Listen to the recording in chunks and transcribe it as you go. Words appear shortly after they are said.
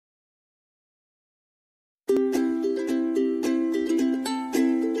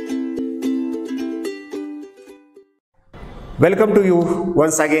Welcome to you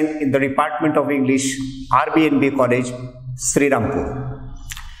once again in the Department of English, RBNB College, Sri Rampur.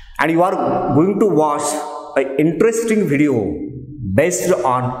 And you are going to watch an interesting video based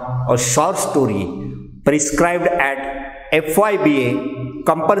on a short story prescribed at F.Y.B.A.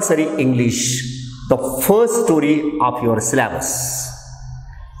 Compulsory English, the first story of your syllabus.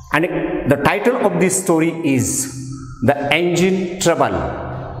 And the title of this story is The Engine Trouble,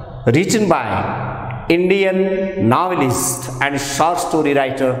 written by Indian novelist and short story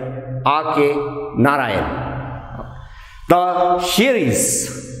writer R.K. Narayan. Here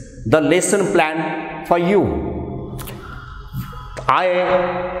is the lesson plan for you.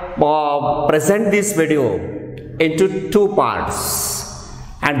 I present this video into two parts,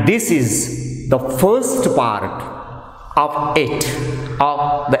 and this is the first part of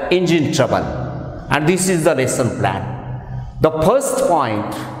the engine trouble, and this is the lesson plan. The first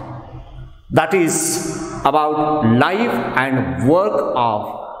point, that is about life and work of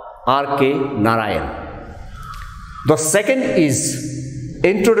R.K. Narayan. The second is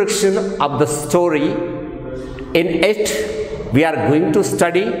introduction of the story. In it, we are going to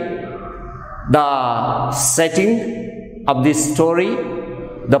study the setting of this story,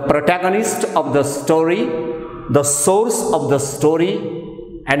 the protagonist of the story, the source of the story,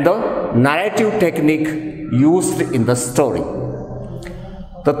 and the narrative technique used in the story.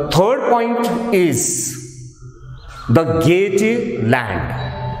 The third point is the Gaiety land.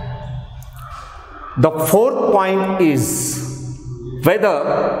 The fourth point is whether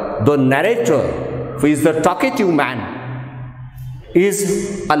the narrator, who is the talkative man,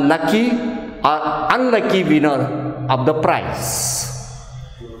 is a lucky or unlucky winner of the prize.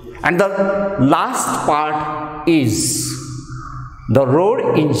 And the last part is the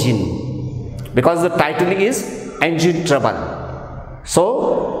road engine, because the title is Engine Trouble.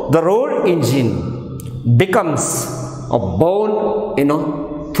 So the road engine becomes a bone in a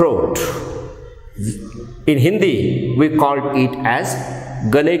throat. In Hindi, we call it as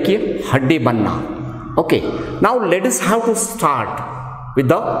Gale ki haddi banna. Okay, now let us have to start with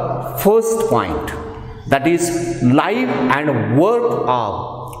the first point, that is life and work of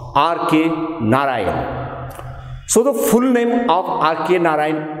R.K. Narayan. So the full name of R.K.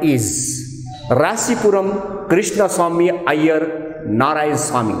 Narayan is Rasipuram Krishnaswamy Iyer Narayan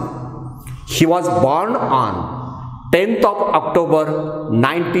Swamy. He was born on 10th of October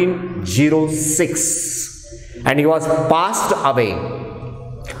 1906, and he was passed away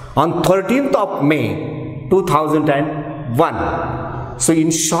on 13th of May 2001. So in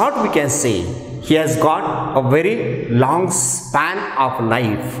short, we can say he has got a very long span of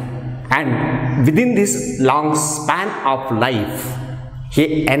life, and within this long span of life,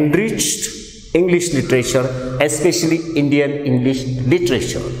 he enriched English literature, especially Indian English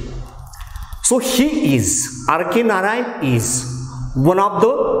literature. So he is, R.K. Narayan is one of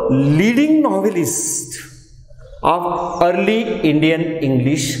the leading novelists of early Indian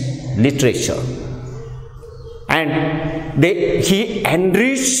English literature. And he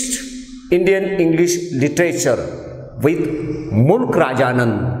enriched Indian English literature with Mulk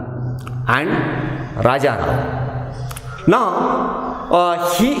Rajanand and Rajaram. Now,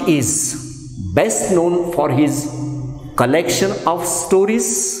 he is best known for his collection of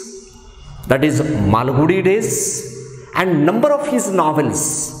stories, that is Malgudi Days, and number of his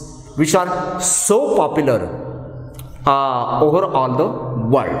novels which are so popular over all the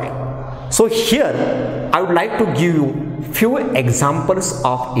world. So here I would like to give you few examples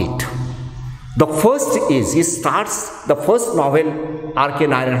of it. The first is, he starts the first novel R.K.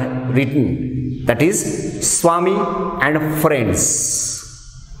 Narayan written, that is Swami and Friends.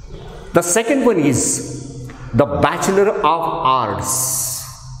 The second one is The Bachelor of Arts.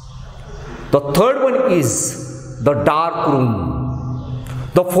 The third one is The Dark Room.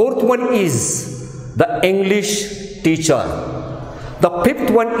 The fourth one is The English Teacher. The fifth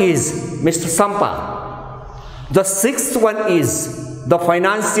one is Mr. Sampa. The sixth one is The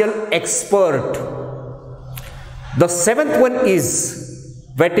Financial Expert. The seventh one is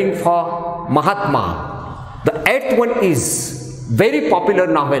Waiting for Mahatma. The eighth one is very popular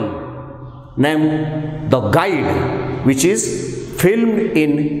novel named The Guide, which is filmed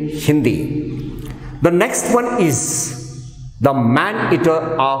in Hindi. The next one is The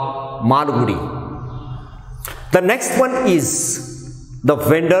Man-Eater of Malgudi. The next one is The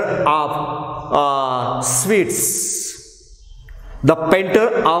Vendor of Sweets. The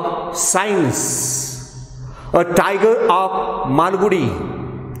Painter of Science. A Tiger of Malgudi.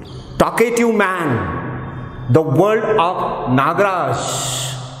 Talkative Man. The World of Nagaraj.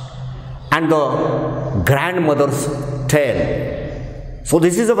 And the Grandmother's Tale. So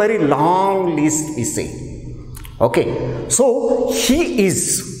this is a very long list, we say. Okay, so he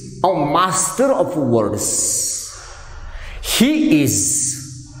is a master of words. He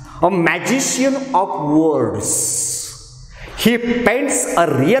is a magician of words. He paints a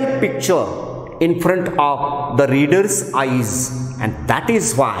real picture in front of the reader's eyes, and that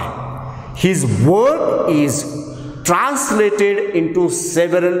is why his work is translated into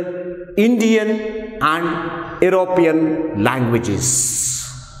several Indian and European languages.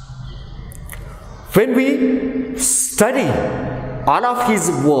 When we study all of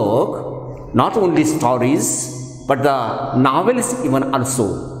his work, not only stories, but the novels even also,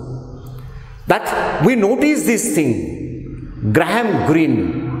 that we notice this thing. Graham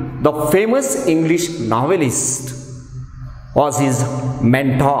Greene, the famous English novelist, was his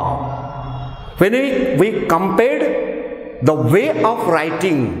mentor. When we compared the way of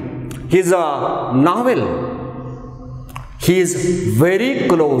writing his novel, he is very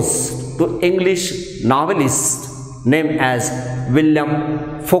close to English novelist named as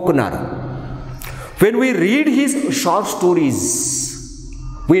William Faulkner. When we read his short stories,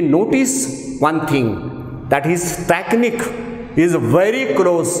 we notice one thing, that his technique is very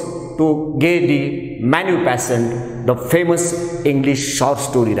close to Gay de Maupassant, the famous English short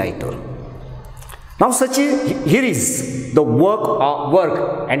story writer. Now here is the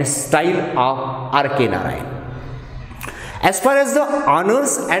work and style of R.K. Narayan. As far as the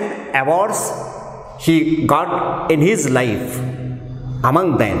honors and awards he got in his life,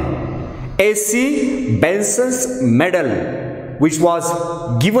 among them A.C. Benson's Medal, which was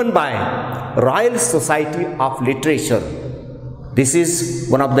given by Royal Society of Literature. This is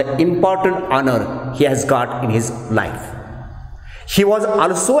one of the important honor he has got in his life. He was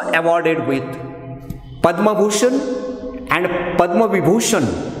also awarded with Padma Bhushan and Padma Vibhushan,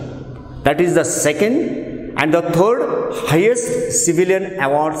 that is the second and the third highest civilian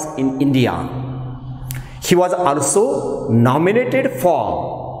awards in India. He was also nominated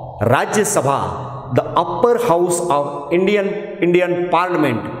for Rajya Sabha, the upper house of Indian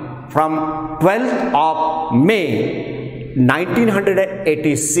Parliament, from 12th of May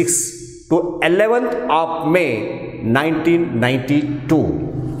 1986 to 11th of May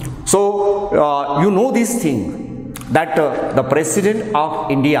 1992. So you know this thing, that the President of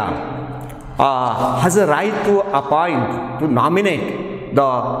India has a right to appoint, to nominate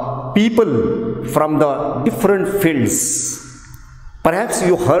the people from the different fields. Perhaps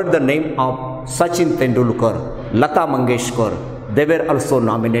you heard the name of Sachin Tendulkar, Lata Mangeshkar. They were also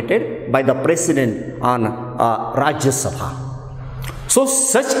nominated by the President on Rajya Sabha. So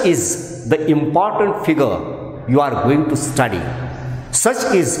such is the important figure you are going to study.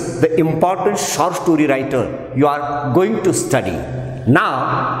 Such is the important short story writer you are going to study.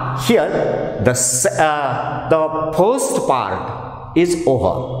 Now, here the first part is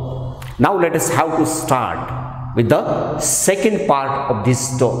over. Now let us have to start with the second part of this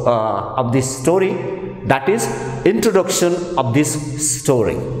story, that is introduction of this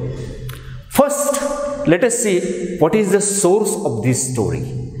story. First, let us see what is the source of this story,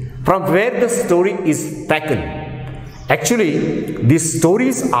 from where the story is taken. Actually, these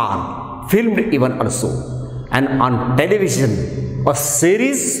stories are filmed even also, and on television, a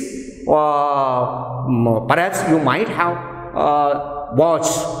series, perhaps you might have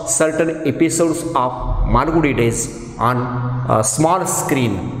watched certain episodes of Malgudi Days on a small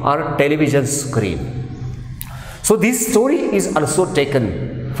screen or television screen. So this story is also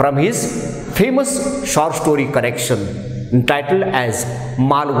taken from his famous short story collection entitled as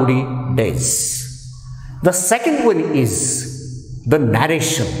Malgudi Days. The second one is the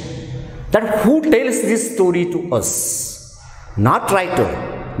narration, that who tells this story to us? Not writer,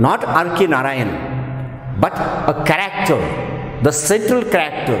 not R.K. Narayan, but a character, the central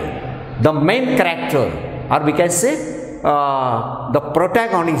character, the main character, or we can say the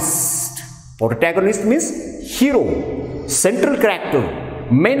protagonist. Protagonist means hero, central character,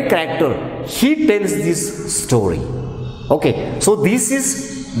 main character. He tells this story. Okay, so this is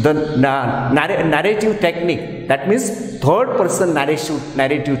the narrative technique, that means third person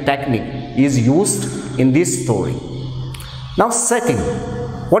narrative technique is used in this story. Now setting,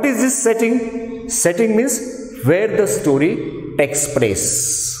 what is this setting? Setting means where the story takes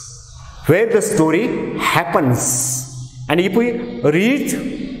place, where the story happens. And if we read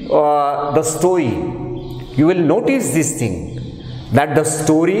the story, you will notice this thing, that the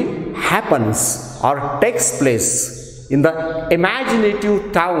story happens or takes place in the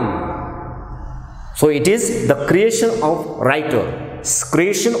imaginative town. So it is the creation of writer,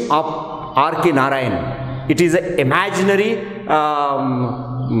 creation of R.K. Narayan. It is an imaginary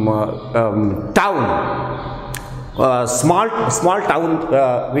town, small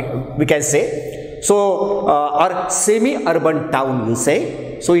town, we can say. So, or semi-urban town you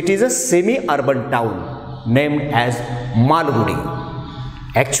say. So, it is a semi-urban town named as Malgudi.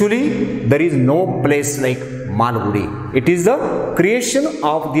 Actually, there is no place like Malgudi. It is the creation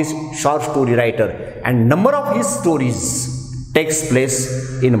of this short story writer, and number of his stories takes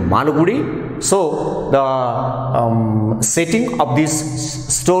place in Malgudi. So, the setting of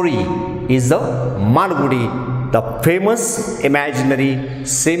this story is the Malgudi, the famous imaginary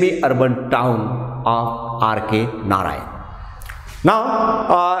semi-urban town of R.K. Narayan.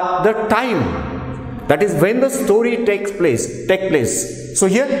 Now, the time, that is when the story takes place. So,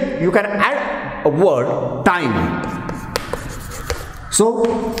 here you can add a word time. So,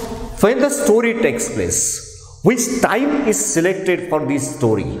 when the story takes place, which time is selected for this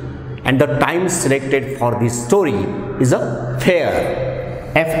story? And the time selected for this story is a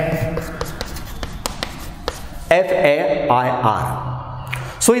fair. F.A.I.R.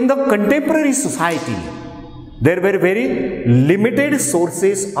 So, in the contemporary society, there were very limited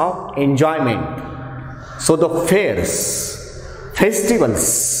sources of enjoyment. So, the fairs,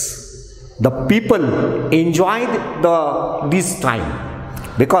 festivals, the people enjoyed this time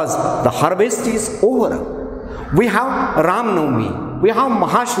because the harvest is over. We have Ram Navami, we have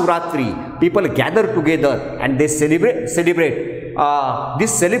Mahashivratri. People gather together and they celebrate.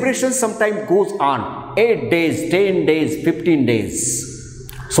 This celebration sometimes goes on 8 days, 10 days, 15 days.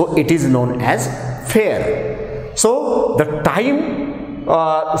 So it is known as fair. So the time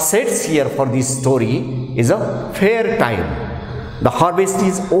sets here for this story is a fair time. The harvest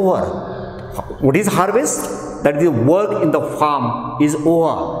is over. What is harvest? That the work in the farm is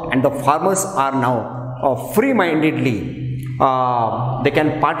over and the farmers are now free-mindedly they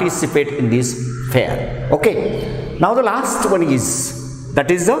can participate in this fair. Okay. Now the last one is,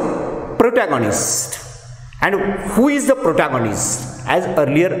 that is the protagonist. And who is the protagonist? As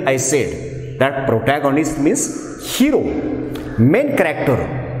earlier I said, that protagonist means hero, main character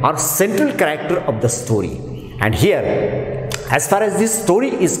or central character of the story. And here, as far as this story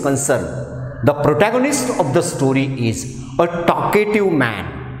is concerned, the protagonist of the story is a talkative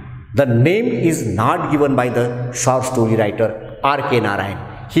man. The name is not given by the short story writer R.K. Narayan.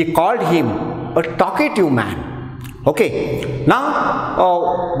 He called him a talkative man. Okay.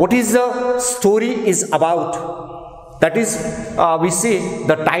 Now, what is the story is about? That is, we see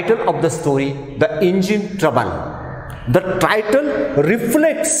the title of the story, The Engine Trouble. The title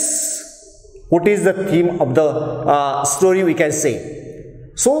reflects what is the theme of the story, we can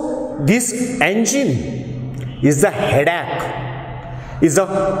say. So, this engine is the headache, is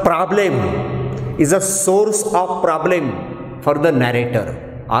a problem, is a source of problem for the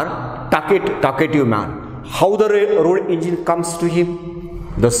narrator or talkative man. How the road engine comes to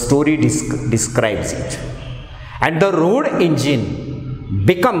him? The story describes it. And the road engine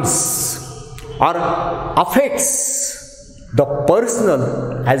becomes or affects the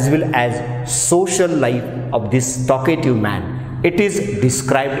personal as well as social life of this talkative man. It is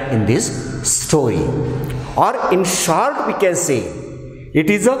described in this story. Or in short, we can say,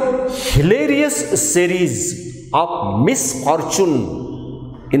 it is a hilarious series of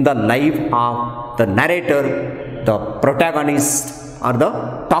misfortune in the life of the narrator, the protagonist or the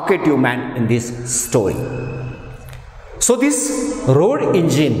talkative man in this story. So this road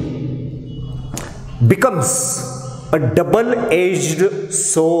engine becomes a double-edged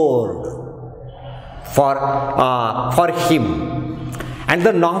sword for him. And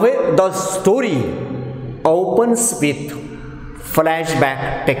the story opens with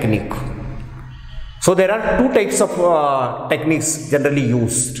flashback technique. So there are two types of techniques generally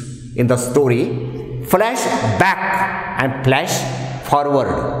used in the story: flashback and flash forward.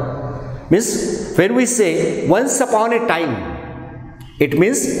 Means when we say once upon a time, it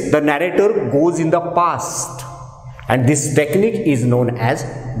means the narrator goes in the past, and this technique is known as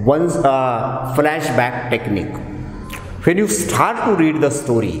flashback technique. When you start to read the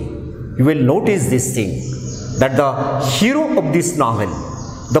story, you will notice this thing, that the hero of this novel,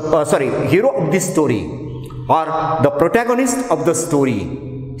 hero of this story, or the protagonist of the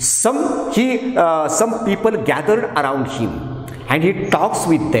story, some people gathered around him and he talks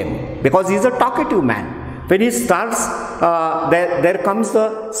with them because he is a talkative man. When he starts, there comes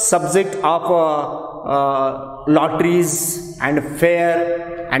the subject of lotteries and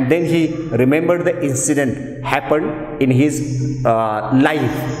fair, and then he remembered the incident happened in his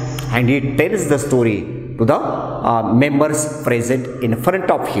life, and he tells the story to the members present in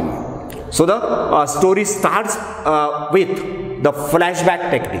front of him. So the story starts with the flashback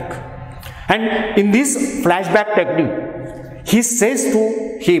technique, and in this flashback technique, he says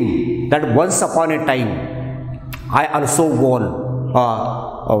to him that once upon a time, I also won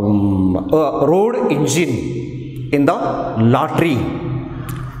road engine in the lottery,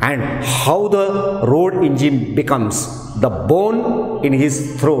 and how the road engine becomes the bone in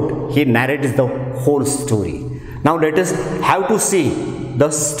his throat. He narrates the whole story. Now let us have to see the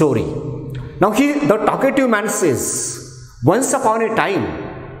story. Now the talkative man says, once upon a time,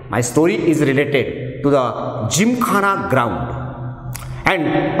 my story is related to the Gymkhana ground. And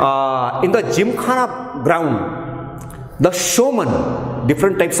in the Gymkhana ground, the showman,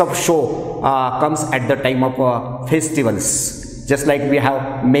 different types of show comes at the time of festivals. Just like we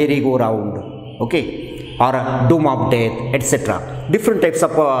have merry-go-round, okay, or doom of death, etc. Different types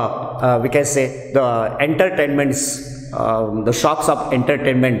of, we can say, the entertainments, the shops of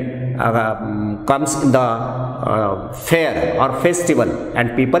entertainment comes in the fair or festival,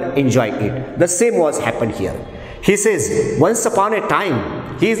 and people enjoy it. The same was happened here. He says, once upon a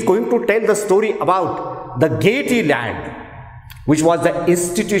time, he is going to tell the story about the Gaiety land, which was the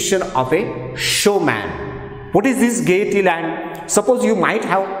institution of a showman. What is this Gaiety land? Suppose you might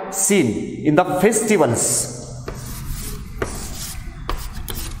have seen in the festivals.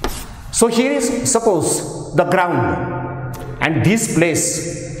 So here is, suppose, the ground, and this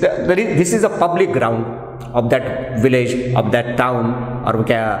place, this is a public ground of that village, of that town, or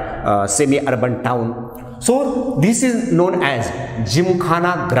semi-urban town. So this is known as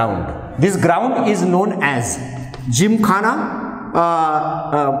Gymkhana ground. This ground is known as Gymkhana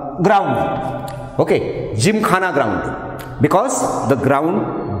ground. Okay, Gymkhana ground, because the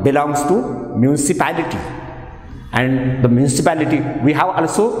ground belongs to municipality, and the municipality, we have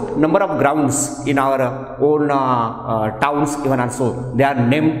also number of grounds in our own towns. Even also they are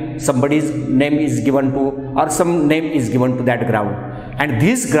named, somebody's name is given to, or some name is given to that ground, and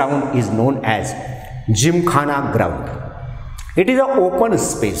this ground is known as Gymkhana ground. It is an open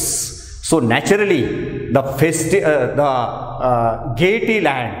space, so naturally the Gaiety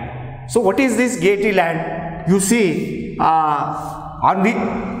land. So what is this Gaiety land? You see, on the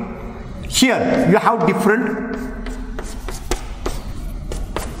here you have different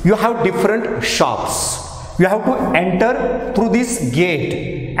shops. You have to enter through this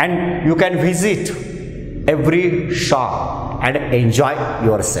gate, and you can visit every shop and enjoy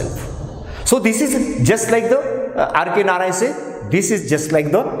yourself. So this is just like the R.K. Narayan say, this is just like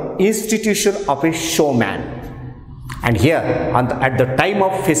the institution of a showman. And here, at the time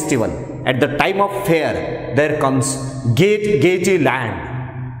of festival, at the time of fair, there comes Gaiety land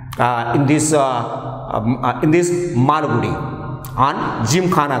in this Malgudi on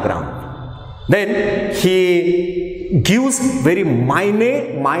Gymkhana ground. Then he gives very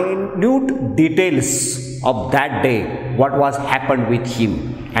minute details of that day, what was happened with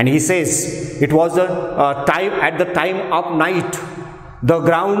him. And he says, it was at the time of night, the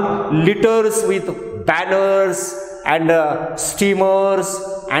ground litters with banners and steamers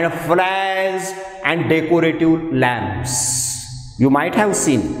and flags and decorative lamps. You might have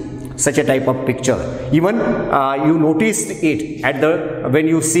seen such a type of picture. Even you noticed it at when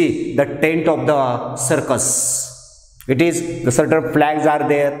you see the tent of the circus. It is, the certain flags are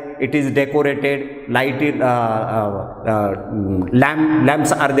there, it is decorated, lighted,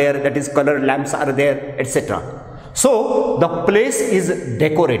 lamps are there, that is colored lamps are there, etc. So the place is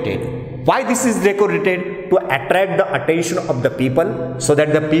decorated. Why this is decorated? To attract the attention of the people, so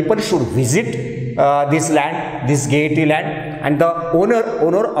that the people should visit this land, this Gaiety land, and the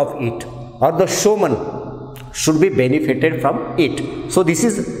owner of it, or the showman, should be benefited from it. So this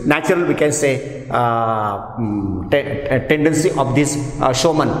is natural, we can say, tendency of this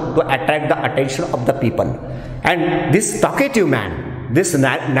showman to attract the attention of the people. And this talkative man, this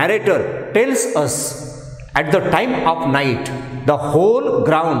narrator, tells us at the time of night, the whole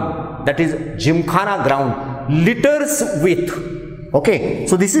ground, that is Gymkhana ground, litters with, okay,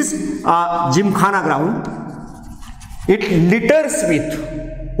 so this is Gymkhana ground. It litters with,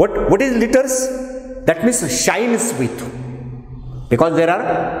 what is litters? That means shines with, because there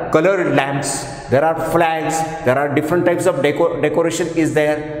are colored lamps, there are flags, there are different types of decoration is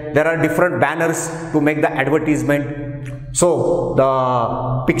there are different banners to make the advertisement. So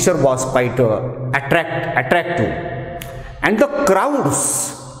the picture was quite attractive, and the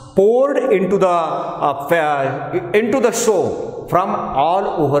crowds poured into the show from all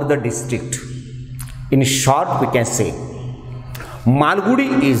over the district. In short, we can say,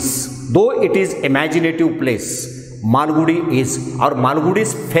 Malgudi is, though it is imaginative place, Malgudi is, or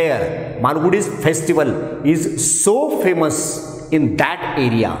Malgudi's fair, Malgudi's festival is so famous in that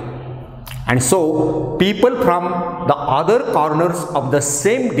area. And so people from the other corners of the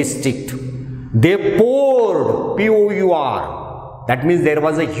same district, they poured, P-O-U-R. That means there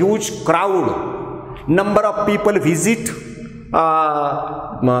was a huge crowd. Number of people visit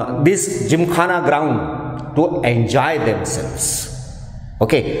this Gymkhana ground to enjoy themselves.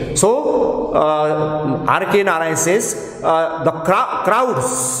 Okay, so R.K. Narayan says the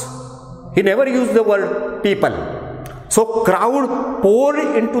crowds. He never used the word people. So crowd poured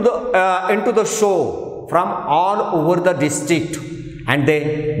into the show from all over the district, and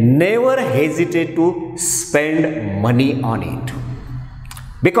they never hesitate to spend money on it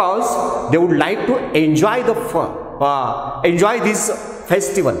because they would like to enjoy the enjoy this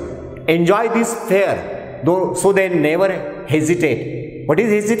festival, enjoy this fair. So they never hesitate. What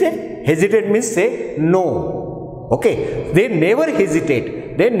is hesitate? Hesitate means say no. Okay, they never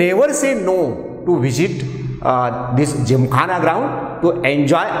hesitate. They never say no to visit this Gymkhana ground to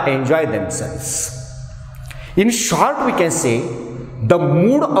enjoy themselves. In short, we can say the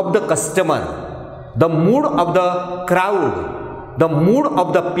mood of the customer, the mood of the crowd, the mood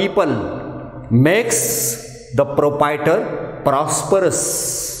of the people makes the proprietor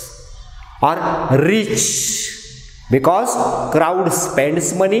prosperous or rich, because crowd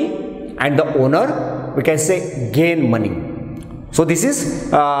spends money and the owner, we can say, gain money. So this is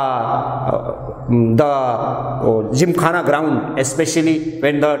the Gymkhana ground, especially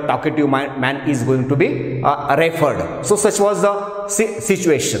when the talkative man is going to be referred. So such was the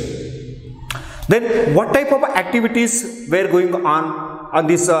situation. Then what type of activities were going on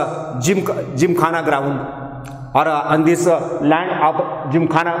this Gymkhana ground, or on this land of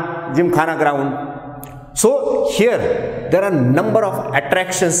Gymkhana ground? So here there are number of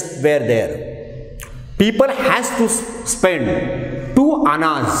attractions were there. People has to spend 2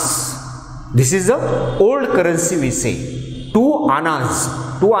 annas. This is the old currency we say. 2 annas.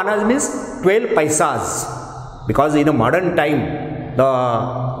 2 annas means 12 paisas. Because in a modern time, the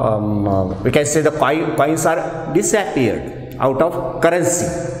we can say the coins are disappeared out of currency.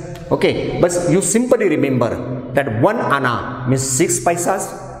 Okay, but you simply remember that 1 anna means 6 paisas,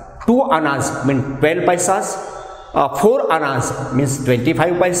 2 annas means 12 paisas, 4 annas means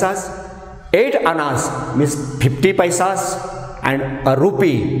 25 paisas, 8 annas means 50 paisas, and a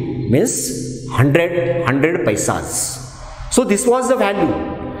rupee means 100 paisas. So this was the value.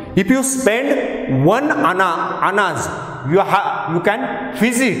 If you spend 1 annas, you can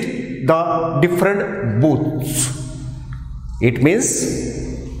visit the different booths. It means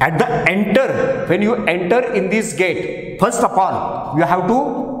at the when you enter in this gate, first of all, you have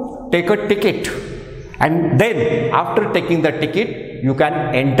to take a ticket, and then after taking the ticket, you can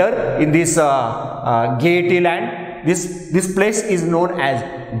enter in this Gaiety land. This place is known as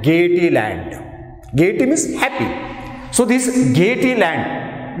Gaiety land. Gaiety means happy. So this Gaiety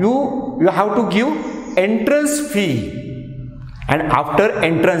land, you have to give entrance fee, and after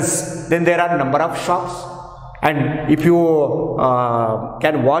entrance, then there are number of shops, and if you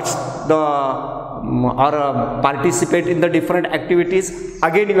can watch or participate in the different activities,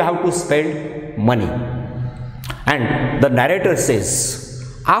 again you have to spend money. And the narrator says,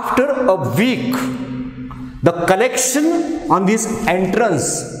 after a week, the collection on this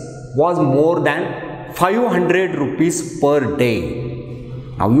entrance was more than 500 rupees per day.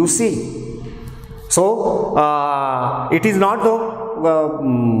 Now you see. So it is not the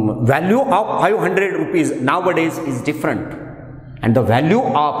value of 500 rupees nowadays is different. And the value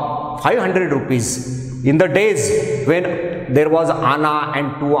of 500 rupees in the days when there was anna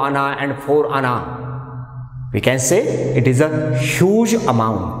and 2 anna and 4 anna, we can say it is a huge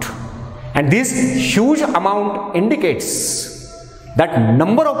amount. And this huge amount indicates that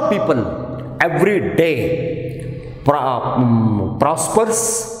number of people every day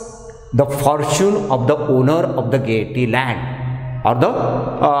prospers the fortune of the owner of the Gaiety land or the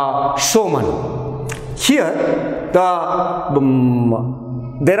showman. Here there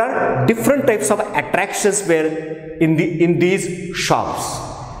are different types of attractions where in these shops.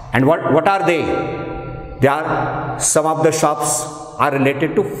 And what are they? Some of the shops are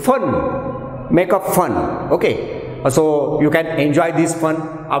related to fun, make up fun. Okay, so you can enjoy this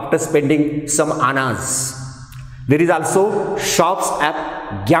fun after spending some annas. There is also shops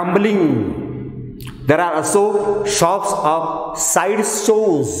at gambling. There are also shops of side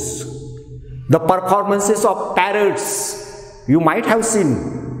shows, the performances of parrots. You might have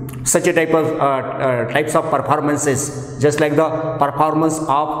seen such a types of performances, just like the performance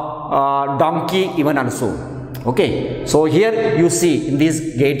of donkey even also. Okay, so here you see in this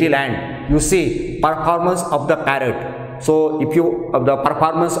Gaiety land, you see performance of the parrot. So if you the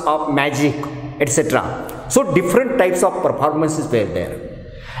performance of magic, etc. So different types of performances were there.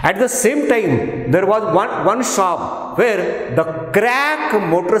 At the same time, there was one shop where the crack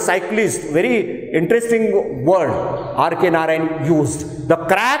motorcyclist, very interesting word R.K. Narayan used, the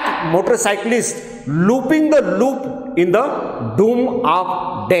crack motorcyclist looping the loop in the doom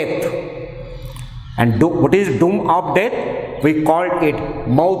of death. And what is doom of death? We called it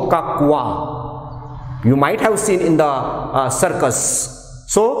maut ka kuwa. You might have seen in the circus.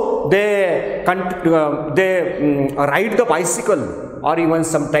 So they ride the bicycle or even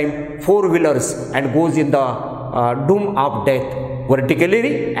sometimes four-wheelers and goes in the doom of death,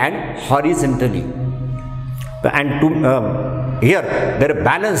 vertically and horizontally. And here their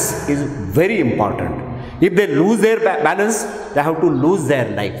balance is very important. If they lose their balance, they have to lose their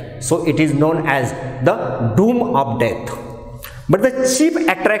life. So it is known as the doom of death. But the chief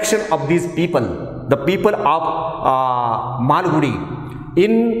attraction of these people, the people of Malgudi,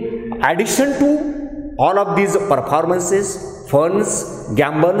 in addition to all of these performances, funs,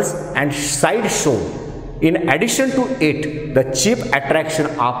 gambles and side show, in addition to it, the chief attraction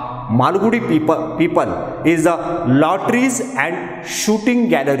of Malgudi people is the lotteries and shooting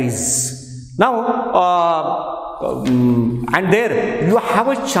galleries. Now, and there you have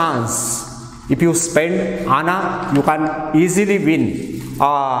a chance. If you spend Anna, you can easily win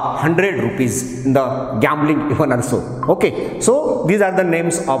 100 rupees in the gambling even also. Okay, so these are the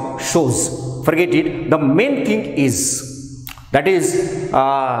names of shows. Forget it. The main thing is, that is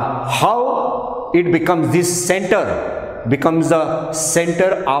how it becomes this center, becomes the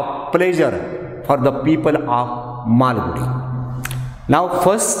center of pleasure for the people of Malgudi. Now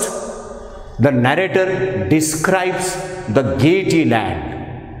first, the narrator describes the Gaiety land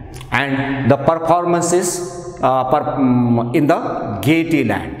and the performances in the Gaiety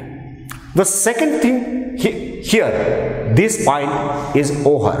land. The second thing here, this point is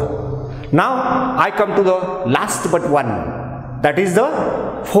over. Now I come to the last but one, that is the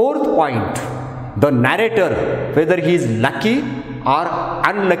fourth point. The narrator, whether he is lucky or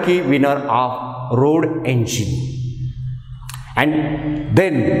unlucky winner of road engine. And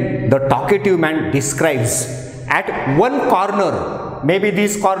then the talkative man describes at one corner, maybe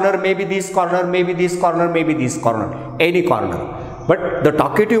this corner, maybe this corner, maybe this corner, maybe this corner, any corner. But the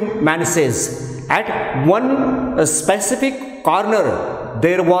talkative man says at one specific corner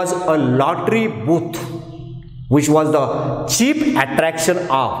there was a lottery booth, which was the chief attraction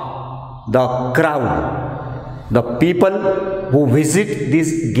of the crowd, the people who visit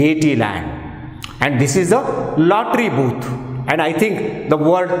this Gaiety land. And this is a lottery booth. And I think the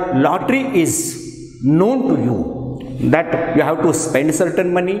word lottery is known to you, that you have to spend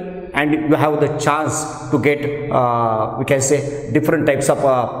certain money and you have the chance to get, we can say, different types of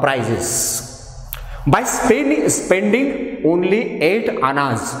prizes. By spending only 8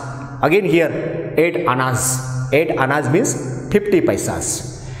 annas, again here 8 annas, 8 annas means 50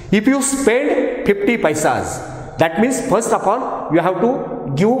 paisas. If you spend 50 paisas, that means first of all you have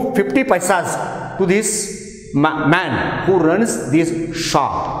to give 50 paisas to this man who runs this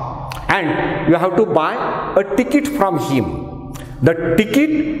shop, and you have to buy a ticket from him. The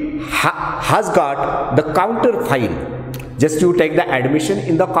ticket has got the counter file. Just you take the admission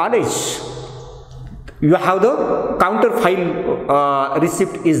in the college, you have the counter file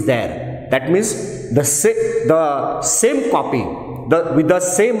receipt is there. That means the same copy, with the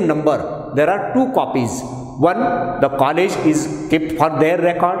same number, there are 2 copies. One, the college is kept for their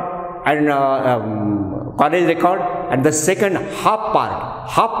record and college record, and the second half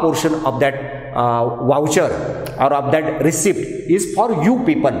portion of that voucher or of that receipt is for you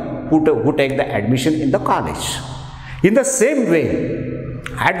people who take the admission in the college. In the same way,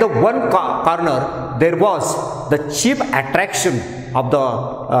 at the one corner there was the chief attraction of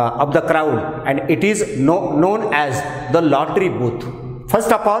the crowd, and it is known as the lottery booth.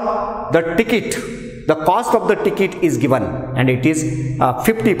 First of all, the ticket, the cost of the ticket is given, and it is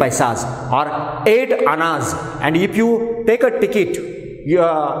 50 paisas or 8 annas. And if you take a ticket,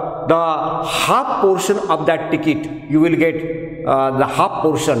 the half portion of that ticket, you will get the half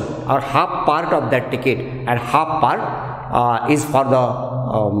portion or half part of that ticket, and half part is for the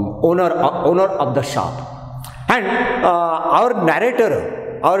owner of the shop. And our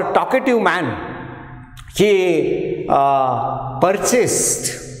narrator, our talkative man, he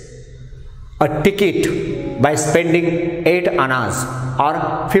purchased a ticket by spending 8 annas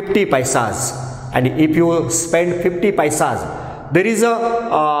or 50 paisas. And if you spend 50 paisas, there is a,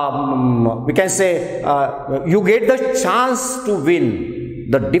 we can say, you get the chance to win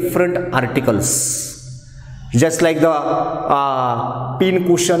the different articles. Just like the pin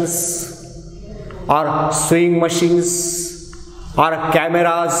cushions or sewing machines or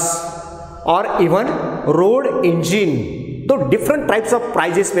cameras or even road engine. So different types of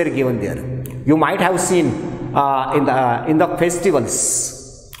prizes were given there. You might have seen in the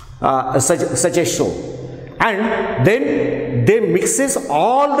festivals such a show. and then they mixes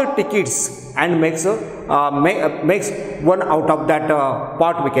all the tickets and makes one out of that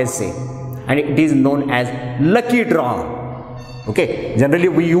pot, we can say, and it is known as lucky draw. Okay, generally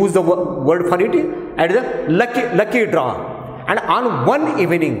we use the word for it as the lucky draw. And on one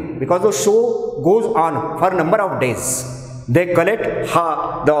evening, because the show goes on for a number of days, they collect,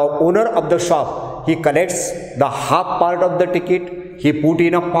 the owner of the shop, he collects the half part of the ticket, he put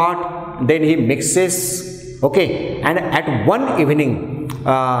in a pot, then he mixes, okay, and at one evening,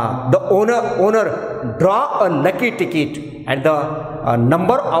 the owner draw a lucky ticket, and the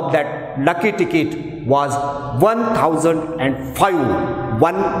number of that lucky ticket was 1005,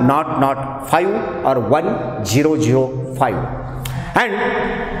 1005 or 1005. And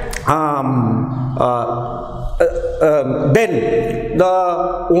then the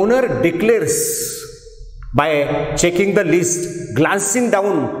owner declares by checking the list, glancing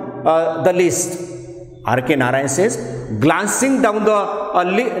down the list. R.K. Narayan says, glancing down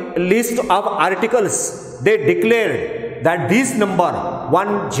the list of articles, they declared that this number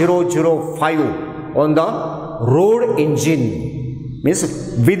 1005 on the road engine, means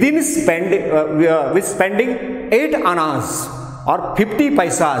within spending 8 annas or 50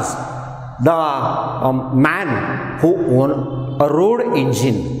 paisas, the man who owned a road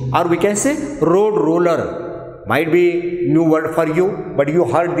engine, or we can say road roller, might be new word for you, but you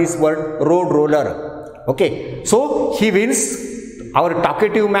heard this word road roller. Okay, so he wins. Our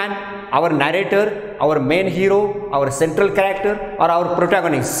talkative man, our narrator, our main hero, our central character, or our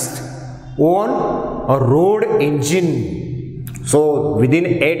protagonist own a road engine. So within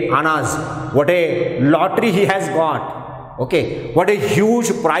 8 annas, what a lottery he has got. Okay, what a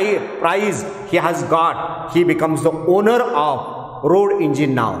huge prize he has got. He becomes the owner of road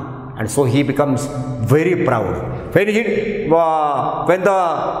engine now, and so he becomes very proud. When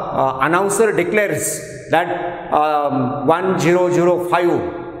the announcer declares that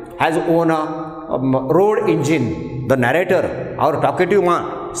 1005 has owned a road engine, the narrator, our talkative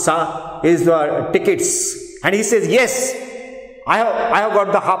man, saw his tickets, and he says, yes, I have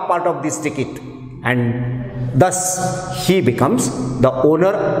got the half part of this ticket, and thus he becomes the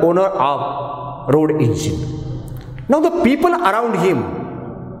owner of road engine. Now the people around him,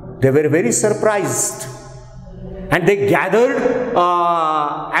 they were very surprised, and they gathered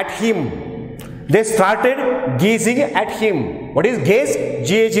at him. They started gazing at him. What is gaze?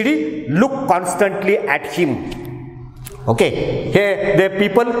 G-A-Z-E, look constantly at him. Okay, here the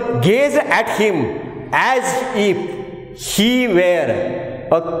people gaze at him as if he were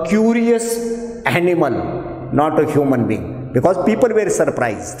a curious animal, not a human being, because people were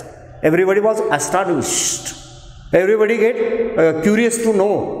surprised. Everybody was astonished. Everybody get curious to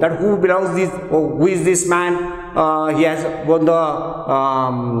know that who is this man? He has won the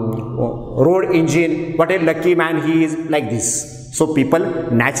road engine. What a lucky man he is, like this. So people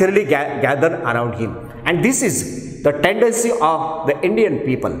naturally gather around him, and this is the tendency of the Indian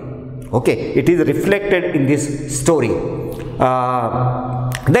people. Okay, it is reflected in this story.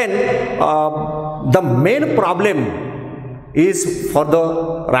 Then the main problem is for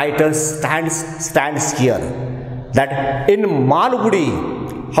the writer stands here. That in Malgudi,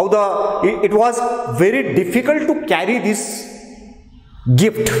 how it was very difficult to carry this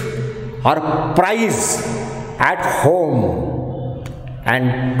gift or prize at home,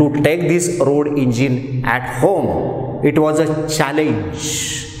 and to take this road engine at home, it was a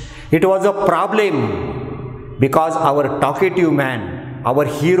challenge. It was a problem, because our talkative man, our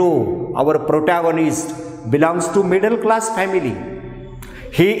hero, our protagonist belongs to middle class family.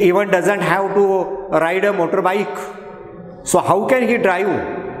 He even doesn't have to ride a motorbike. So how can he drive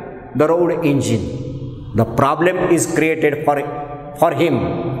the road engine? The problem is created for him.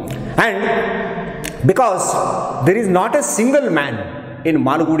 And because there is not a single man in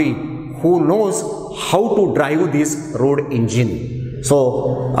Malgudi who knows how to drive this road engine.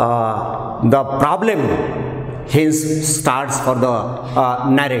 So the problem hence starts for the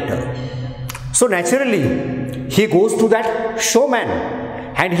narrator. So naturally he goes to that showman,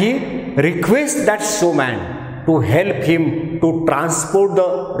 and he requests that showman to help him to transport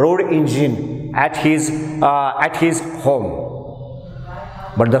the road engine at his home.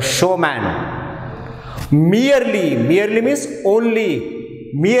 But the showman merely means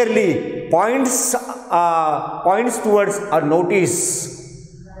only, merely points towards a notice.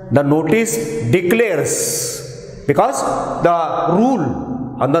 The notice declares, because the rule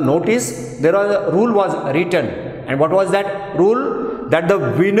on the notice, a rule was written, and what was that rule? That the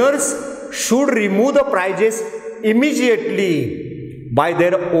winners should remove the prizes immediately by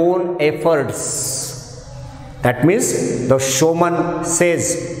their own efforts. That means the showman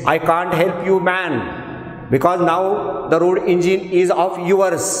says, I can't help you, man. because now the road engine is of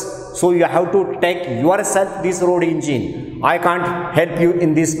yours, so you have to take yourself this road engine. I can't help you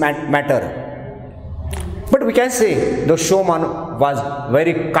in this matter. But we can say the showman was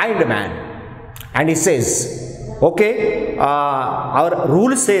very kind man, and he says, okay, our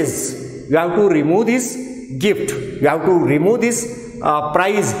rule says you have to remove this gift, you have to remove this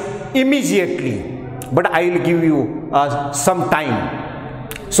prize immediately, but I will give you some time.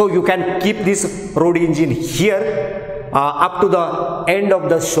 So you can keep this road engine here up to the end of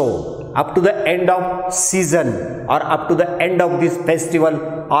the show, up to the end of season, or up to the end of this festival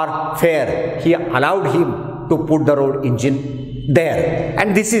or fair. He allowed him to put the road engine there.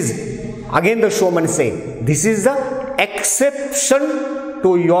 And this is, again the showman say, this is the exception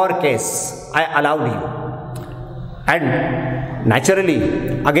to your case. I allowed you. And naturally,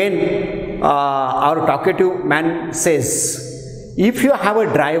 again our talkative man says, if you have a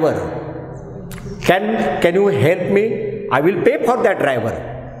driver, can you help me? I will pay for that driver.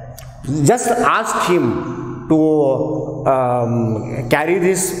 Just ask him to carry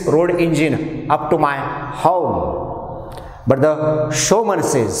this road engine up to my home. But the showman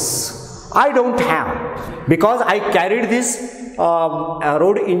says, I don't have, because I carried this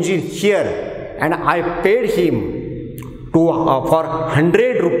road engine here and I paid him for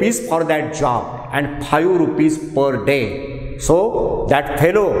 100 rupees for that job and 5 rupees per day. So that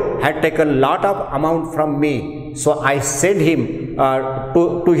fellow had taken lot of amount from me, so I sent him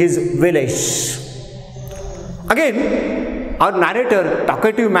to his village. Again, our narrator,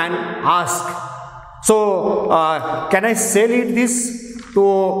 talkative man, asked, so can I sell it this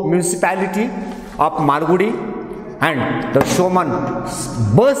to municipality of Malgudi? And the showman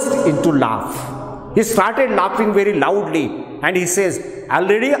burst into laugh. He started laughing very loudly, and he says,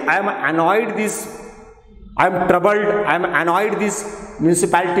 already I am annoyed this, I am troubled, I am annoyed these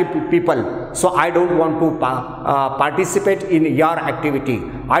municipality people, so I don't want to participate in your activity.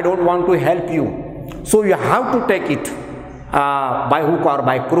 I don't want to help you. So you have to take it by hook or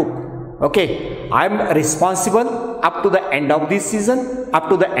by crook. Okay, I am responsible up to the end of this season, up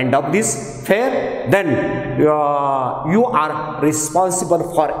to the end of this fair, then you are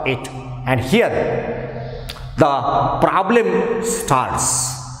responsible for it. And here the problem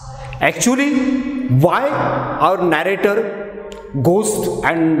starts. Actually, why our narrator goes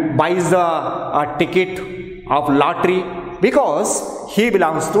and buys a ticket of lottery? Because he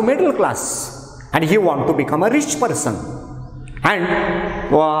belongs to middle class and he wants to become a rich person, and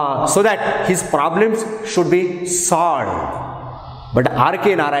so that his problems should be solved. But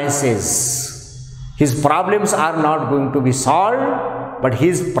R.K. Narayan says his problems are not going to be solved, but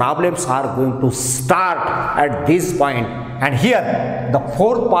his problems are going to start at this point. And here the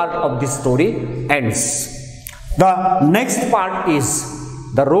fourth part of this story ends. The next part is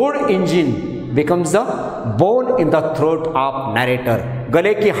the road engine becomes the bone in the throat of narrator.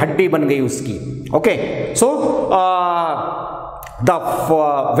 Gale ki haddi ban gayi uski. Okay, so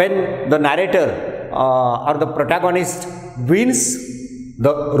when the narrator or the protagonist wins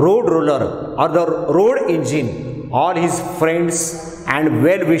the road roller or the road engine, all his friends and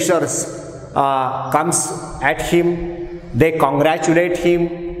well-wishers comes at him. They congratulate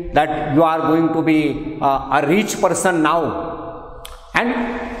him that you are going to be a rich person now. And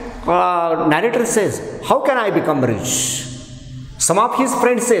narrator says, how can I become rich? Some of his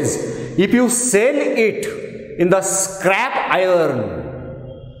friends says, if you sell it in the scrap iron,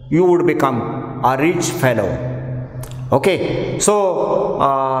 you would become a rich fellow. Okay, so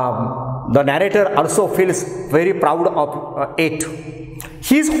the narrator also feels very proud of it.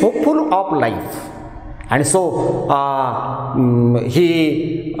 He is hopeful of life. And so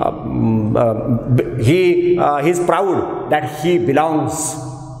he is proud that he belongs.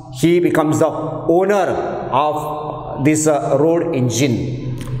 He becomes the owner of this road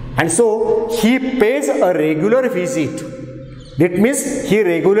engine, and so he pays a regular visit. That means he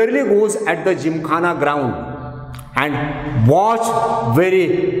regularly goes at the Gymkhana ground and watch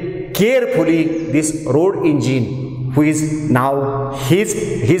very carefully this road engine, who is now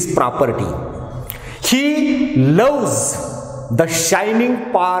his property. He loves the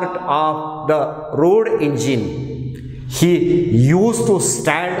shining part of the road engine. He used to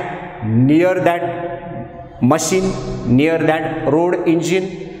stand near that machine, near that road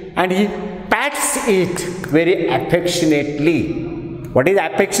engine, and he pats it very affectionately. What is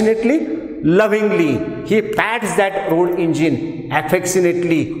affectionately? Lovingly. He pats that road engine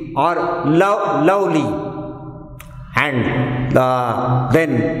affectionately or lovely. And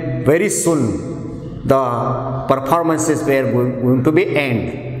then very soon the performances were going to be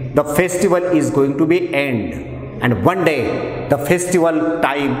end. The festival is going to be end. And one day the festival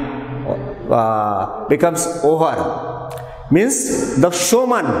time becomes over. Means the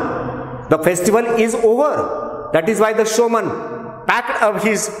showman, the festival is over. That is why the showman packed up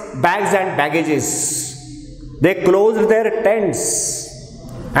his bags and baggages. They closed their tents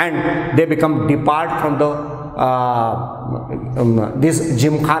and they depart from the this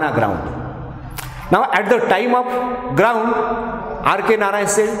Gymkhana ground. Now at the time of ground, R.K. Narayan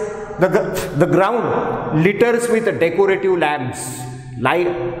said, the ground litters with decorative lamps,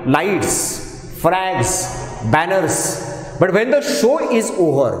 lights, flags, banners. But when the show is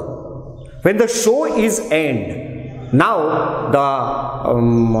over, when the show is end, now the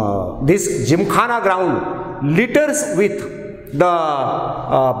this Gymkhana ground litters with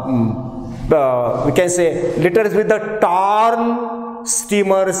we can say litters with the torn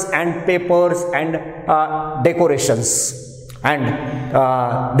streamers and papers and decorations. And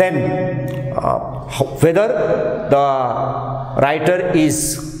then whether the writer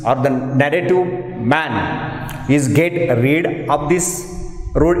is or the narrative man is get rid of this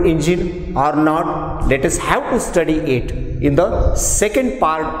road engine or not, let us have to study it in the second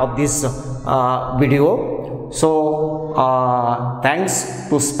part of this video. So thanks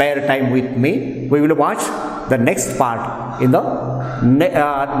to spare time with me. We will watch the next part in the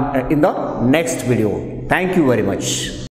next video. Thank you very much.